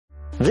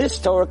This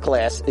Torah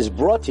class is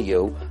brought to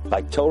you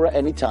by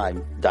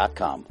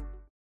TorahAnytime.com.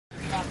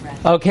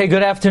 Okay,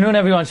 good afternoon,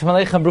 everyone.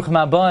 Shalom Aleichem,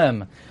 Bruchim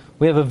Habayim.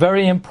 We have a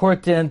very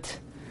important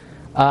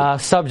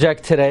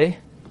subject today.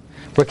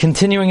 We're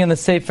continuing in the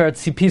Sefer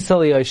Tzipisa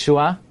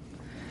Yeshua.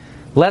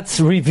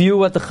 Let's review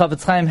what the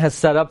Chavetz Chaim has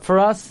set up for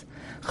us.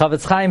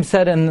 Chavetz Chaim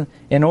said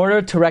in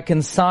order to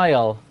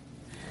reconcile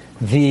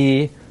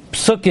the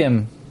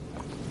psukim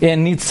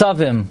in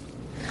Nitzavim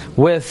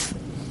with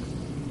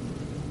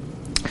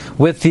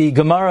the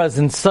Gemaras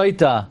in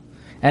Soita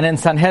and in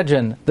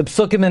Sanhedrin, the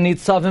psukim in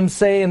Nitzavim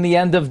say in the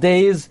end of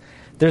days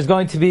there's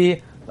going to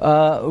be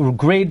a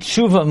great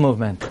tshuva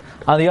movement.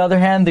 On the other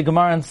hand, the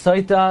Gemara in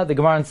Soita, the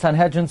Gemara in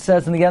Sanhedrin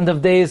says in the end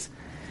of days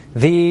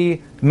the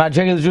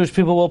majority of the Jewish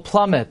people will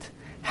plummet.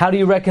 How do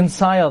you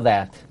reconcile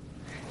that?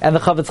 And the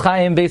Chavetz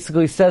Chaim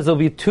basically says there will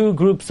be two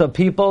groups of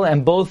people,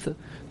 and both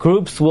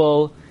groups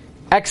will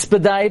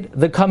expedite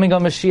the coming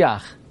of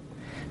Moshiach.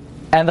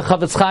 And the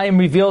Chavetz Chaim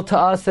revealed to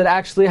us that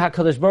actually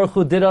HaKadosh Baruch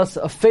Hu did us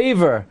a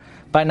favor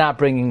by not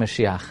bringing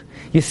Mashiach.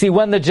 You see,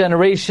 when the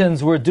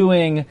generations were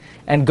doing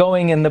and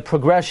going in the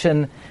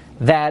progression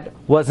that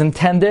was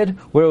intended,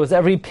 where it was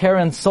every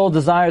parent's sole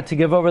desire to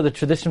give over the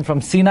tradition from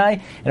Sinai,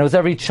 and it was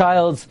every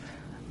child's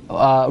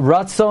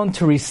ratzon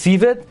to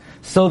receive it,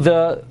 so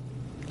the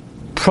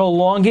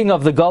prolonging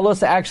of the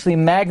Galus actually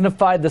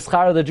magnified the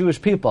schar of the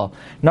Jewish people.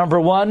 Number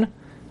one,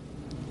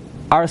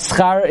 our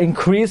schar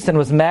increased and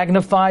was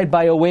magnified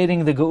by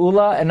awaiting the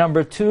Geula. And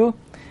number two,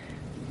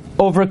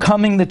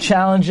 overcoming the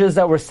challenges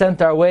that were sent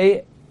our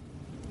way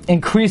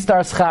increased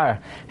our schar.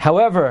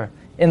 However,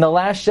 in the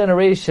last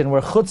generation,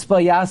 where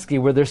chutzpah yaski,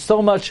 where there's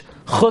so much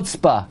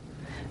chutzpah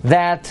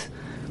that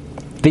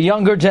the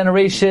younger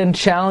generation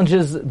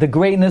challenges the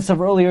greatness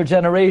of earlier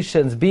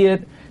generations, be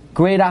it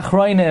great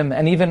achronim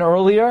and even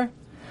earlier,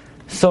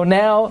 so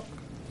now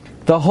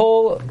the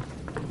whole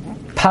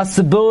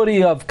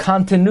possibility of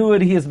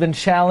continuity has been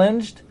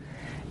challenged,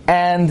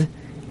 and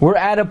we're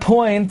at a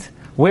point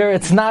where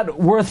it's not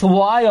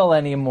worthwhile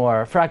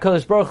anymore for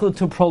HaKadosh Baruch Hu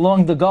to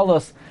prolong the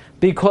Galus,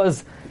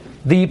 because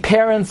the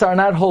parents are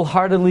not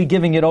wholeheartedly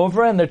giving it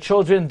over and their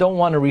children don't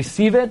want to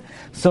receive it.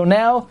 So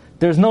now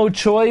there's no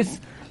choice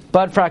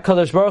but for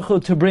HaKadosh Baruch Hu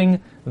to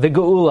bring the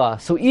Geula.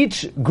 So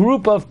each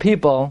group of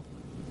people,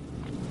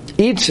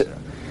 each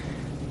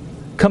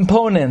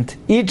component,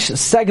 each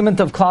segment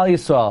of Klal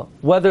Yisrael,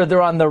 whether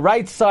they're on the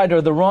right side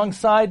or the wrong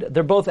side,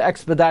 they're both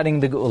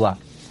expediting the Geula.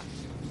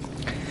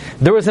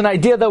 There was an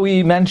idea that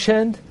we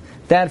mentioned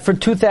that for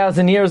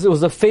 2,000 years it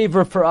was a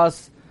favor for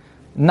us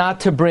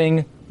not to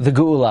bring the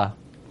Geula.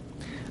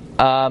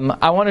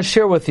 I want to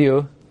share with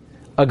you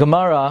a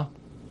Gemara.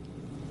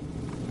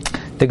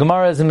 The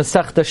Gemara is in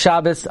Masechta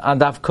Shabbos on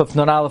Daf Kuf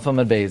Nun Aleph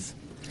Amud Beis.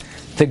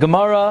 The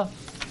Gemara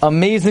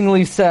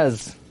amazingly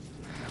says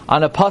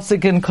on a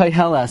pasuk in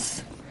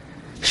Koheles,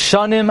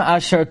 Shanim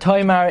asher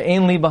toimar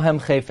ein li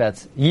bahem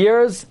chayfetz.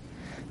 Years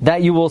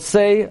that you will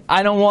say,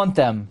 I don't want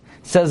them.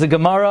 Says the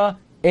Gemara,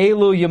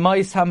 Elu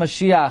yemais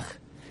haMashiach.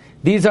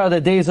 These are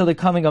the days of the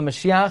coming of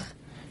Mashiach.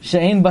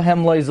 She'ein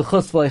bahem lo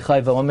yizuchus v'lo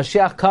yichayva. When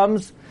Mashiach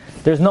comes,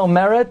 there's no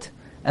merit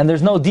and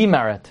there's no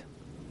demerit.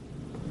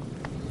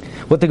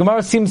 What the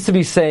Gemara seems to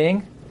be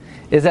saying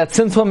is that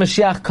since when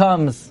Mashiach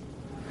comes,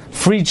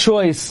 free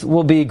choice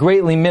will be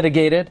greatly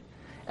mitigated.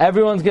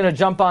 Everyone's going to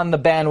jump on the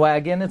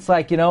bandwagon. It's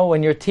like,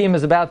 when your team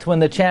is about to win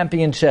the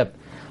championship.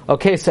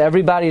 Okay, so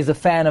everybody is a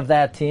fan of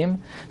that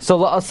team. So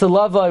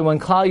la'asalavai, when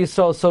Klal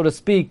Yisrael, so to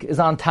speak, is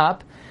on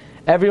top,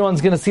 everyone's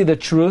going to see the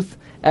truth.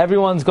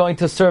 Everyone's going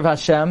to serve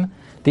Hashem.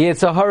 The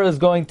Yetzer Hara is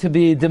going to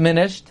be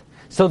diminished.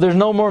 So there's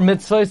no more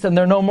mitzvahs and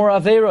there are no more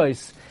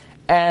averos.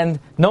 And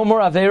no more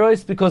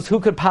averos because who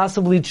could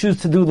possibly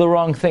choose to do the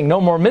wrong thing? No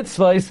more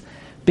mitzvahs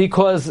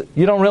because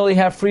you don't really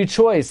have free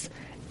choice.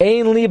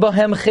 Ein li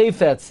bahem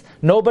chayfetz.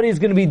 Nobody's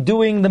going to be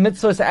doing the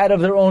mitzvahs out of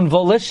their own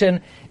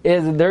volition.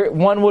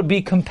 One would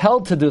be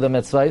compelled to do the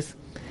mitzvahs.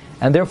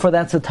 And therefore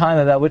that's the time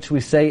about which we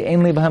say,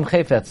 Ein li bahem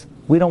chayfetz.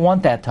 We don't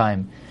want that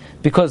time.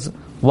 Because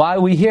why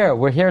are we here?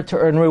 We're here to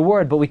earn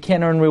reward, but we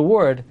can't earn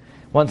reward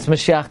once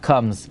Mashiach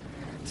comes.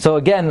 So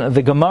again,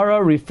 the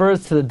Gemara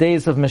refers to the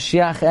days of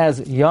Mashiach as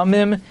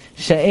Yamim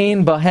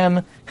She'ein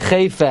Bahem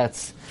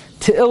Chayfetz.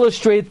 To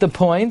illustrate the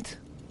point,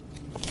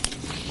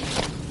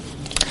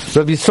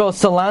 Rabbi Yisrael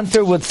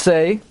Salanter would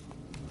say,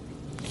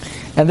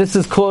 and this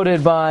is quoted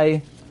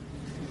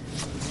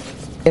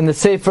in the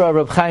Sefer of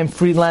Reb Chaim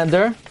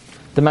Friedlander,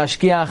 the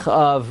Mashgiach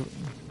of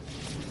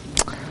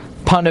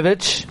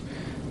Panovich,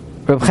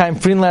 Reb Chaim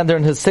Friedlander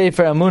in his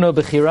Sefer Amuno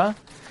Bechira,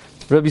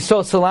 Rabbi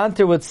Yisrael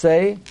Salanter would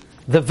say,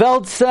 the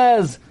Welt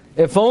says,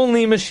 if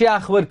only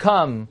Mashiach would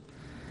come.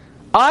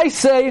 I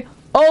say,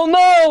 oh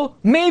no,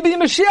 maybe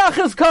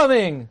Mashiach is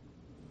coming.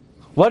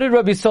 What did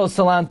Rabbi Yisrael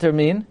Salanter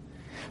mean?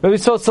 Rabbi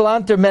Yisrael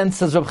Salanter meant,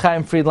 says Reb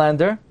Chaim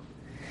Friedlander,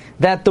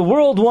 that the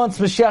world wants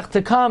Mashiach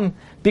to come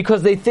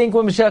because they think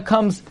when Mashiach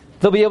comes,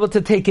 they'll be able to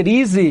take it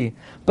easy.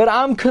 But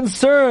I'm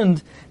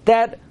concerned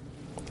that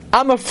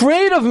I'm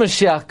afraid of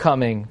Mashiach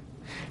coming.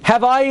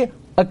 Have I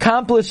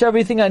accomplished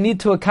everything I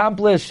need to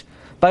accomplish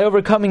by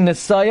overcoming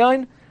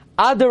Nisayon?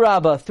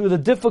 Adarabba, through the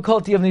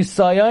difficulty of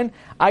Nisayon,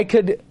 I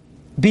could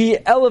be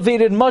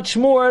elevated much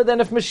more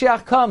than if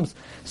Mashiach comes.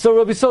 So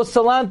Rabbi Yisrael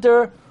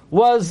Salanter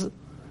was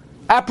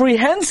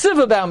apprehensive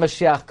about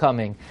Mashiach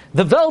coming.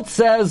 The Welt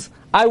says,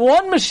 I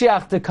want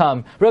Mashiach to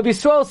come. Rabbi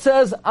Yisrael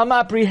says, I'm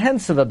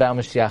apprehensive about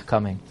Mashiach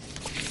coming.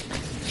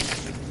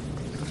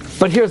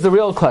 But here's the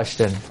real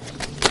question.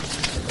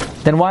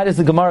 Then why does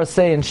the Gemara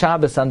say in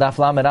Shabbos on Daf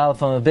Lamed Aleph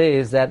Amud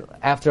Beis that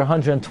after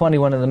 120,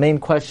 one of the main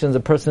questions a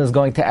person is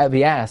going to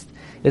be asked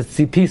is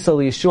Tzipisa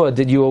Yeshua,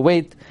 did you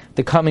await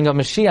the coming of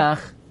Mashiach?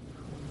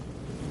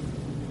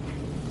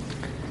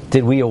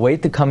 Did we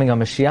await the coming of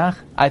Mashiach?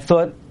 I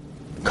thought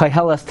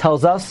Koheles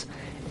tells us,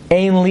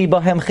 Ein li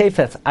bahem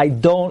chefetz, I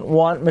don't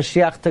want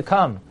Mashiach to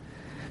come.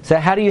 So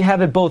how do you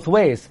have it both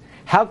ways?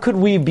 How could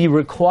we be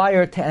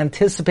required to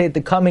anticipate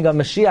the coming of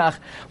Mashiach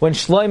when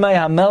Shlomo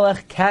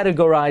HaMelech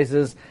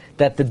categorizes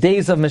that the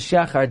days of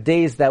Mashiach are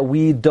days that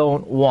we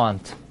don't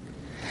want?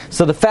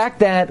 So the fact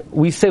that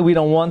we say we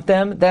don't want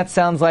them, that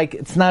sounds like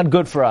it's not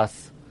good for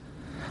us.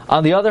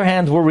 On the other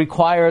hand, we're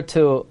required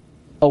to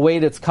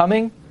await its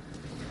coming.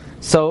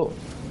 So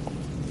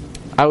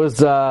I was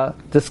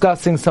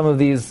discussing some of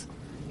these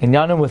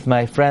inyanim with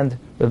my friend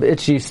Rav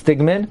Itchi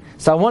Stigman.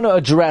 So I want to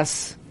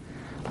address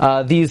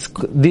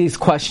these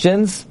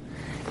questions,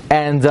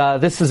 and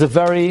this is a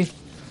very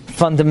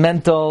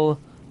fundamental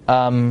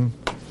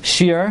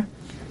shir.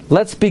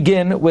 Let's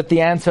begin with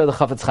the answer of the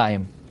Chafetz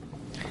Chaim.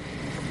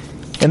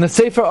 In the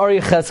Sefer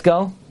Ari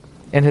Cheskel,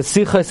 in his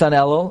Sichos on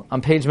Elul,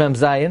 on page Mem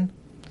Zayin,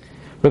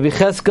 Rabbi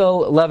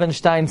Cheskel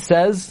Levenstein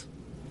says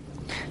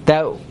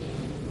that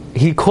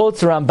he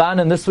quotes the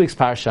Ramban in this week's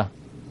parsha.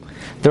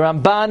 The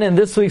Ramban in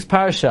this week's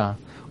parsha,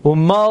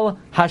 Umal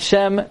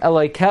Hashem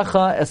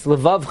Elokecha es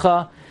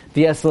levavcha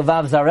v'es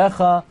levav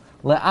zarecha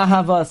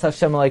le'ahava es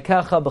Hashem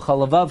Elokecha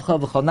b'chol levavcha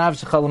b'chol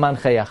nafshecha l'man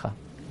chayecha.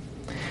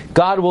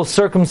 God will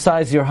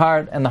circumcise your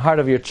heart and the heart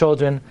of your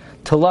children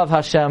to love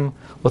Hashem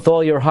with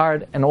all your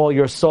heart and all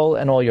your soul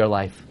and all your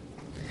life.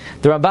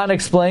 The Ramban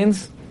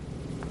explains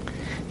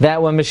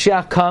that when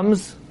Mashiach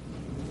comes,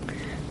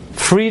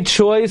 free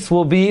choice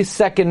will be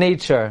second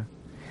nature.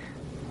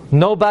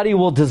 Nobody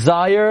will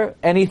desire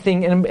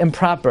anything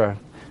improper.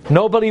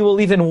 Nobody will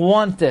even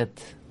want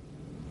it.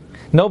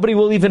 Nobody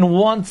will even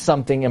want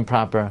something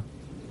improper.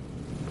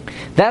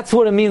 That's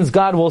what it means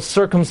God will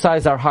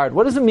circumcise our heart.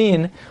 What does it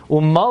mean?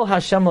 Umal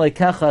Hashem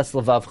lekecha es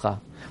levavcha.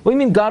 What do you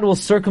mean God will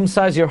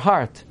circumcise your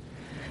heart?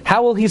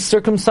 How will He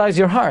circumcise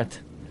your heart?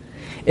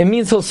 It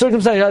means He'll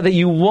circumcise your heart that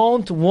you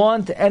won't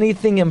want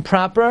anything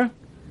improper.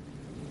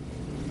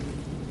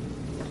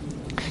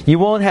 You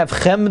won't have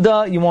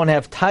chemda, you won't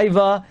have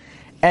taiva,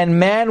 and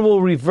man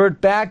will revert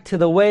back to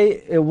the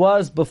way it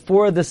was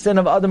before the sin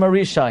of Adam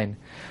HaRishon,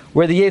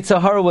 where the Yetzer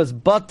Hara was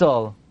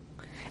batal,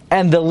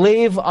 and the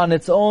leiv on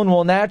its own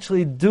will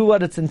naturally do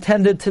what it's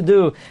intended to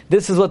do.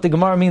 This is what the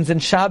Gemara means in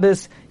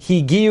Shabbos.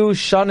 Higiu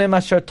shanim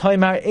asher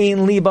toimar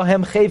ein li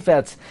bahem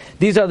chayfetz.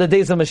 These are the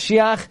days of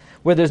Mashiach,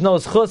 where there's no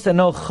zchus and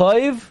no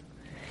chayv,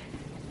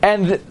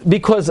 and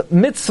because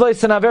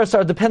mitzvahs and averos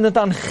are dependent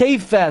on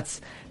chayfetz.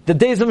 The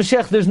days of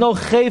Mashiach, there's no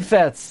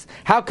chayfetz.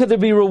 How could there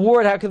be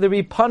reward? How could there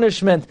be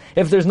punishment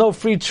if there's no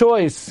free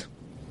choice?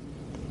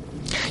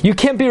 You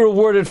can't be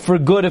rewarded for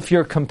good if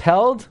you're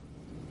compelled.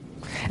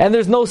 And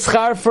there's no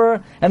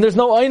schar and there's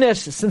no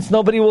oynesh, since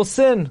nobody will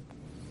sin.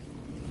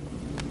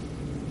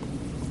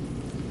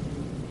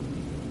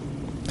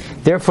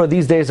 Therefore,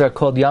 these days are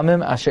called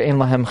Yamim Asher Ein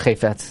Lahem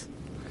Chayfetz.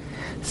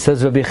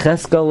 Says Rabbi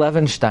Cheskel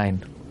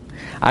Levenstein.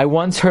 I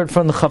once heard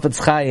from the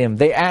Chafetz Chaim.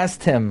 They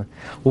asked him,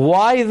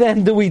 why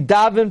then do we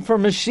daven for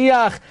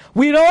Mashiach?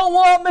 We don't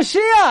want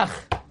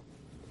Mashiach!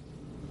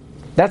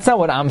 That's not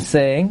what I'm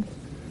saying.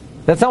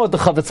 That's not what the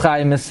Chafetz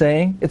Chaim is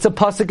saying. It's a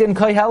pasuk in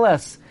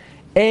Koheles.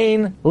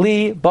 Ein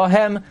li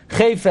bahem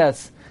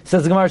chayfetz.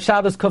 Says the Gemara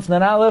Shabbos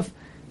Kufnan Aleph,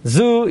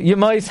 Zu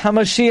Yemais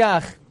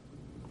HaMashiach.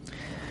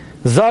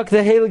 Zok the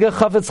Heilige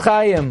Chafetz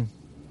Chaim.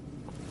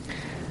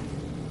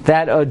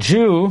 That a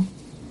Jew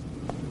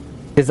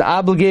is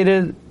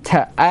obligated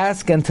to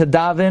ask and to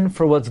daven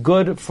for what's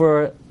good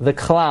for the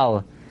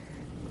klal,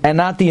 and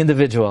not the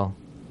individual.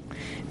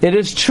 It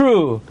is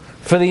true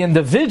for the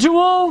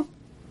individual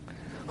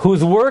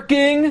who's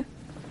working,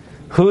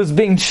 who's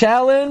being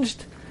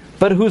challenged,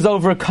 but who's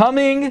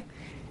overcoming.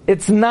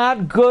 It's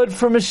not good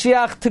for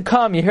Mashiach to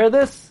come. You hear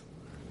this?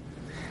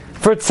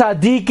 For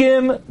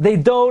tzaddikim, they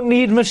don't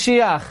need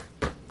Mashiach.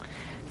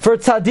 For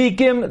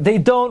tzaddikim, they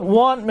don't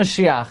want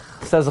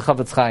Mashiach, says the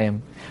Chafetz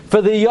Chaim.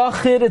 For the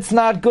Yachid, it's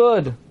not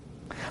good.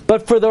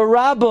 But for the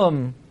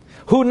Rabbim,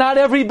 who not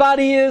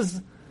everybody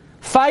is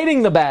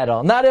fighting the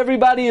battle, not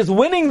everybody is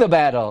winning the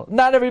battle,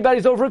 not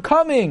everybody's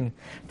overcoming.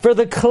 For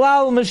the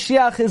Klal,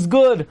 Mashiach is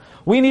good.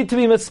 We need to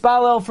be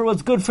mispalel for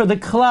what's good for the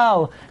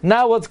Klal,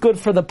 not what's good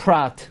for the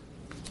Prat.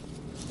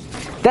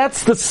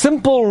 That's the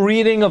simple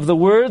reading of the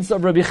words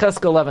of Rabbi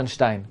Cheskel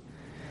Levenstein.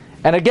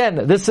 And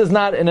again, this is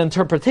not an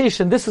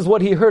interpretation, this is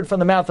what he heard from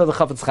the mouth of the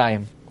Chafetz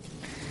Chaim.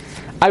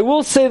 I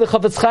will say the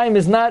Chafetz Chaim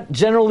is not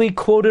generally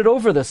quoted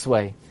over this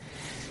way.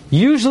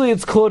 Usually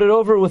it's quoted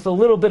over with a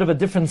little bit of a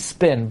different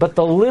spin, but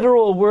the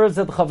literal words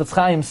that the Chafetz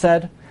Chaim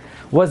said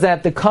was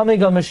that the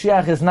coming of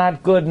Moshiach is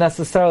not good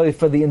necessarily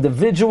for the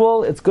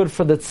individual, it's good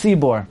for the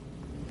tzibor.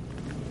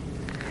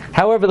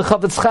 However, the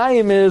Chafetz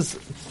Chaim is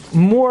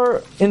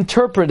more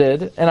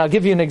interpreted, and I'll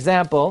give you an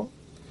example.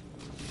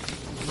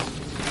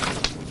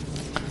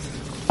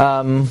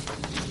 For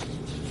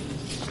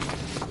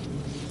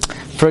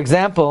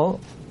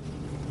example,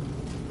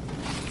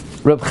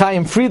 Reb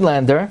Chaim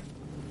Friedlander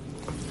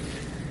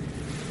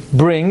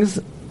brings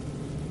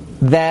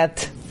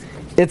that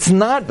it's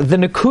not the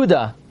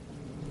nekuda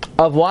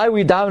of why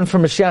we daven for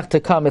Mashiach to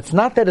come. It's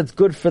not that it's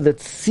good for the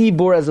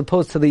tzibur as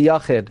opposed to the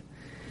yachid.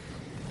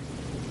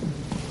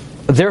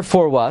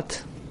 Therefore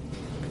what?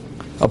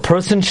 A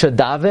person should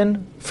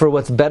daven for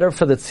what's better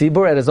for the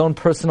tzibur at his own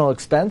personal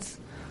expense?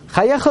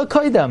 Chayecha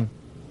koidem.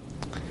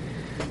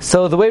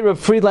 So the way Reb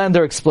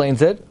Friedlander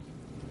explains it,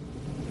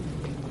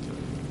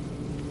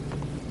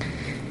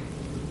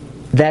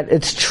 that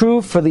it's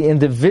true for the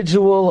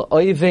individual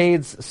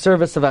oived's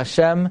service of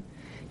Hashem,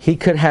 he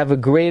could have a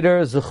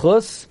greater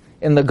zuchus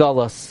in the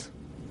galus.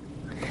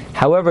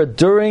 However,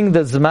 during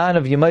the Zman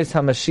of Yemais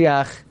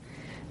HaMashiach,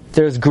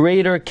 there's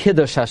greater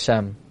kiddush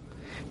Hashem,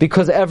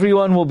 because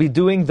everyone will be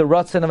doing the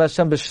ratzon of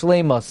Hashem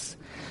b'shleimus.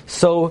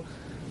 So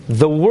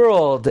the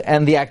world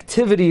and the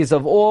activities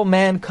of all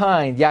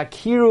mankind,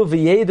 yakiru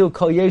v'yedu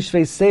kol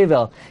yeshvei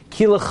sevel,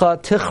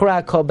 kilacha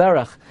tichra kol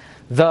berach,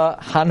 the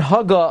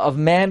hanhaga of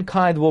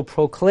mankind will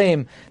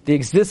proclaim the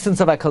existence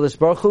of HaKadosh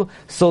Baruch Hu,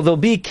 so there'll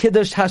be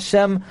Kiddush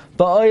Hashem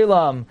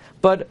ba'olam.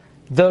 But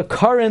the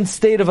current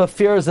state of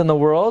affairs in the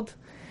world,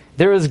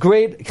 there is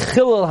great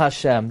chilul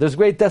Hashem, there's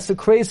great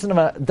desecration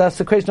of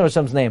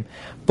Hashem's name,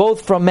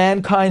 both from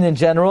mankind in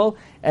general,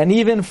 and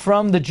even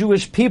from the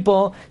Jewish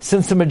people,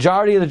 since the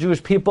majority of the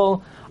Jewish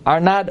people are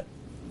not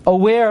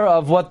aware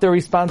of what their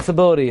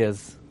responsibility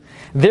is.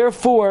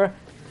 Therefore,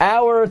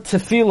 our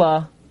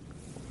tefillah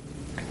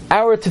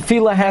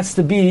has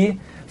to be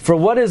for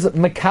what is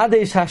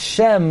Mekadesh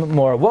Hashem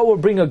more, what will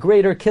bring a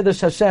greater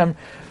Kiddush Hashem,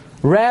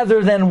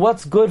 rather than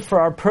what's good for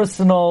our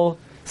personal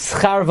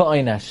schar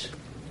v'oinesh.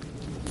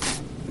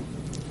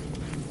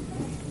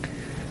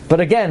 But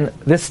again,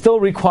 this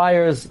still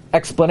requires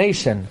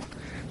explanation.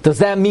 Does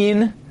that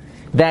mean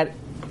that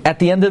at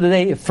the end of the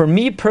day, for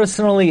me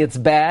personally it's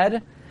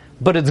bad,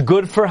 but it's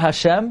good for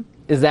Hashem?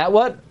 Is that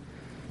what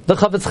the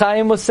Chafetz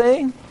Chaim was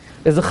saying?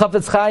 Is the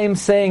Chafetz Chaim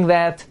saying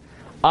that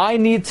I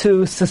need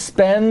to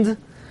suspend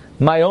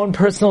my own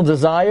personal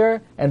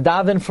desire and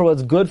daven for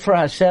what's good for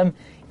Hashem,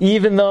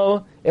 even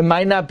though it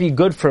might not be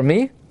good for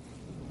me?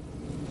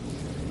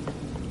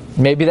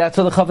 Maybe that's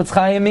what the Chafetz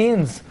Chaim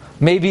means.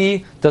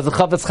 Maybe, does the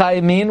Chafetz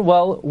Chaim mean,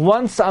 well,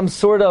 once I'm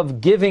sort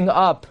of giving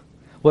up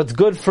what's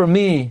good for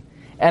me,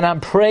 and I'm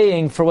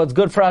praying for what's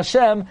good for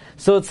Hashem,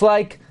 so it's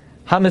like,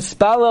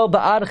 hamispalel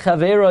ba'ad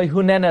chaveroi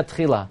hunena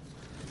tchila.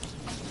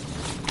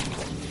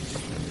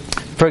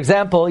 For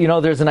example,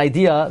 there's an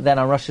idea that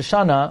on Rosh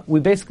Hashanah, we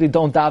basically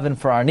don't daven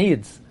for our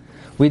needs.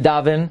 We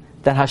daven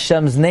that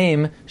Hashem's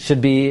name should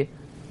be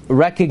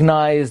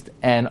recognized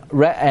and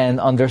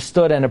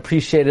understood and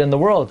appreciated in the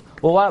world.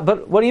 Well,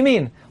 but what do you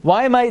mean?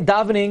 Why am I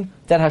davening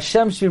that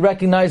Hashem should be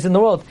recognized in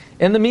the world?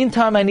 In the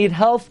meantime, I need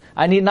health,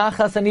 I need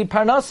nachas, I need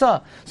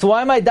parnasa. So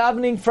why am I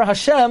davening for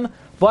Hashem?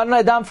 Why don't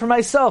I daven for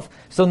myself?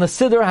 So in the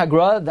Siddur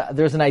Hagra,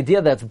 there's an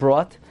idea that's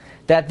brought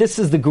that this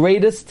is the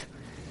greatest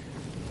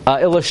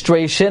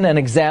illustration and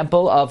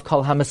example of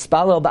kol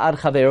hamispalel ba'ad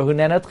chaveru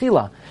nena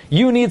tchila.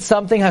 You need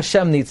something,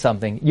 Hashem needs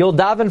something. You'll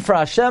daven for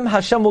Hashem,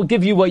 Hashem will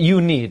give you what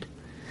you need.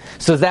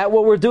 So is that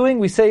what we're doing?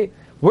 We say,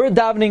 we're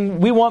davening,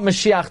 we want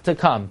Mashiach to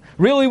come.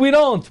 Really, we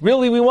don't.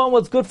 Really, we want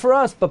what's good for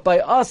us. But by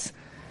us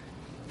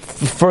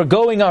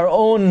forgoing our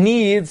own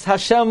needs,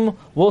 Hashem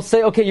will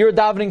say, okay, you're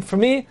davening for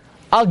me,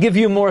 I'll give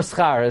you more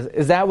schar.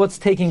 Is that what's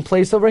taking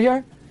place over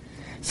here?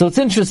 So it's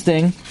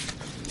interesting.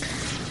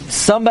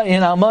 Somebody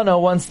in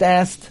Almana once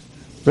asked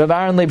Rabbi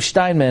Aaron Leib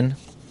Steinman,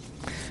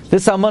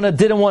 this Almana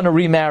didn't want to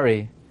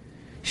remarry.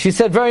 She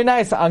said, very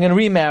nice, I'm going to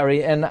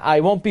remarry and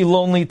I won't be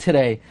lonely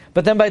today.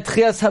 But then by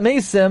Tchias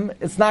HaMesim,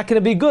 it's not going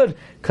to be good,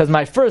 because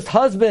my first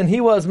husband,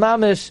 he was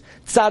Mamish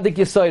Tzadik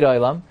Yisoid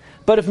Olam.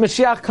 But if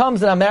Mashiach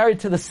comes and I'm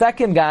married to the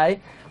second guy,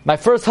 my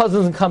first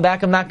husband doesn't come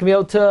back, I'm not going to be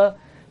able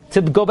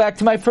to go back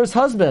to my first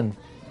husband.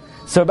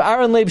 So Rabbi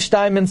Aaron Leib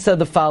Steinman said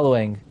the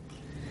following,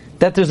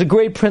 that there's a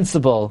great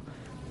principle.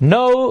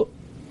 No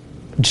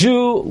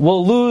Jew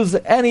will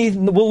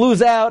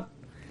lose out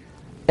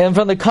and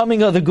from the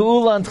coming of the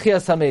Geula and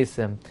Tchias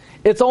HaMesim.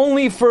 It's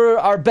only for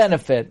our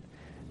benefit.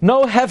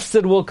 No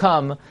hefsid will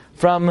come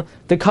from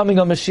the coming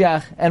of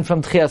Mashiach and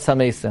from Tchias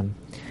HaMesim.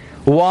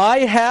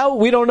 Why? How?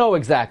 We don't know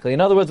exactly.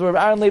 In other words, where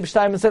Aaron Leib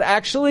Steinman said,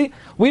 actually,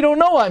 we don't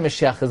know why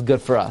Mashiach is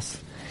good for us.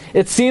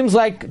 It seems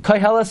like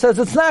Kahela says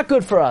it's not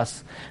good for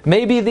us.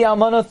 Maybe the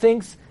Almana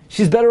thinks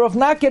she's better off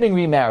not getting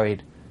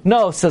remarried.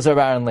 No, says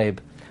Aaron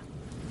Leib.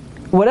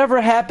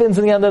 Whatever happens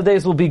in the end of the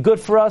days will be good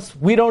for us.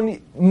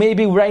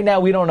 Maybe right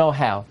now we don't know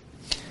how.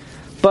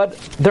 But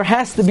there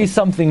has to be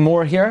something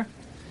more here.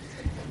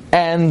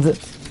 And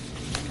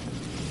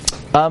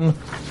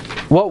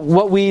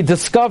what we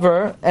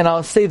discover, and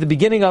I'll say the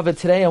beginning of it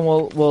today, and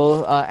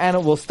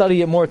we'll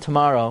study it more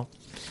tomorrow,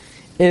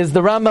 is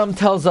the Rambam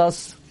tells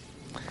us,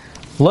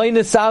 Lo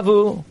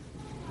nisavu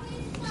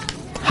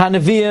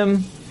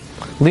hanavim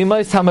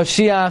limos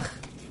hamashiach.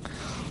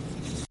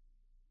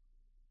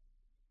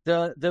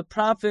 The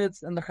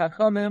prophets and the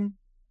Chachamim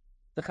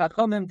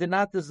did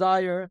not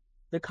desire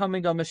the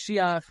coming of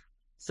Mashiach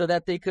so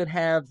that they could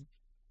have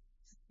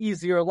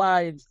easier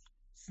lives,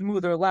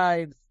 smoother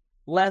lives,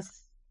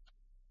 less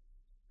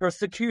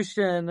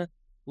persecution,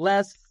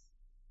 less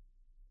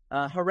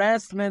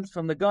harassment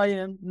from the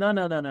Goyim.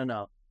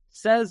 No.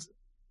 Says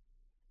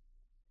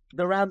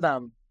the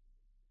Rambam,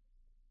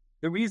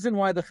 the reason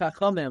why the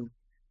Chachamim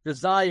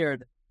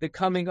desired the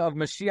coming of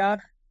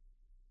Mashiach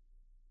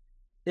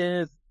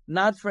is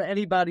not for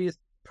anybody's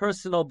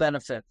personal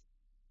benefit.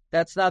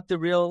 That's not the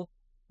real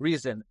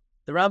reason.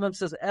 The Rambam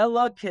says,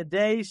 Ella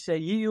kedei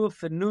sheyiyu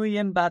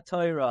fenuyim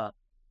b'Torah.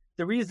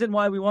 The reason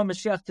why we want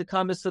Mashiach to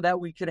come is so that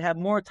we could have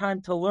more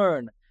time to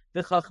learn.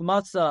 The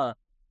Chachmasa,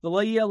 the lo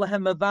yeh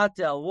lehem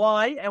mevatel.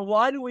 Why? And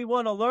why do we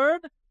want to learn?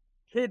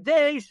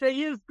 Kedei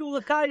sheyizku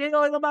l'chayei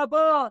olam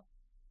haba.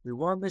 We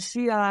want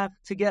Mashiach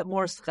to get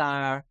more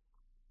schar.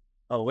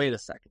 Oh, wait a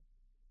second.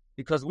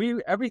 Because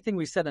everything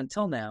we said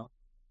until now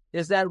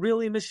is that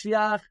really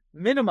Mashiach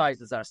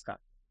minimizes our schar.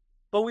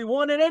 But we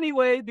want it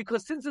anyway,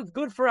 because since it's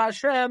good for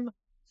Hashem,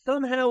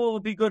 somehow it will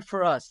be good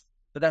for us.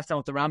 But that's not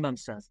what the Rambam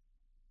says.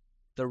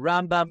 The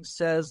Rambam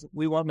says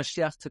we want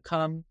Mashiach to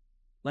come.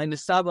 You know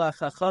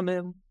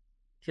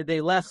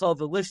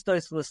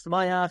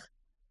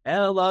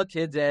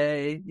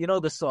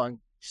the song.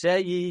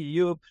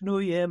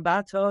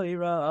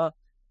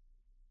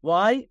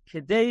 Why?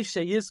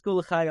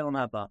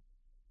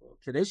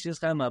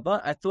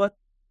 I thought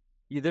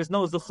there's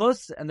no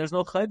zuchus and there's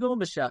no chaygu when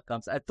Mashiach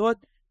comes. I thought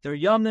they're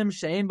yamnim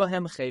she'ein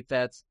bahem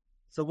chayfetz.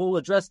 So we'll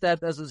address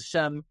that as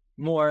Hashem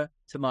more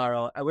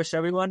tomorrow. I wish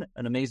everyone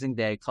an amazing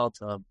day. Kol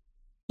tov.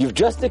 You've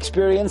just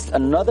experienced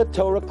another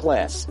Torah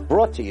class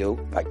brought to you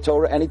by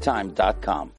TorahAnytime.com.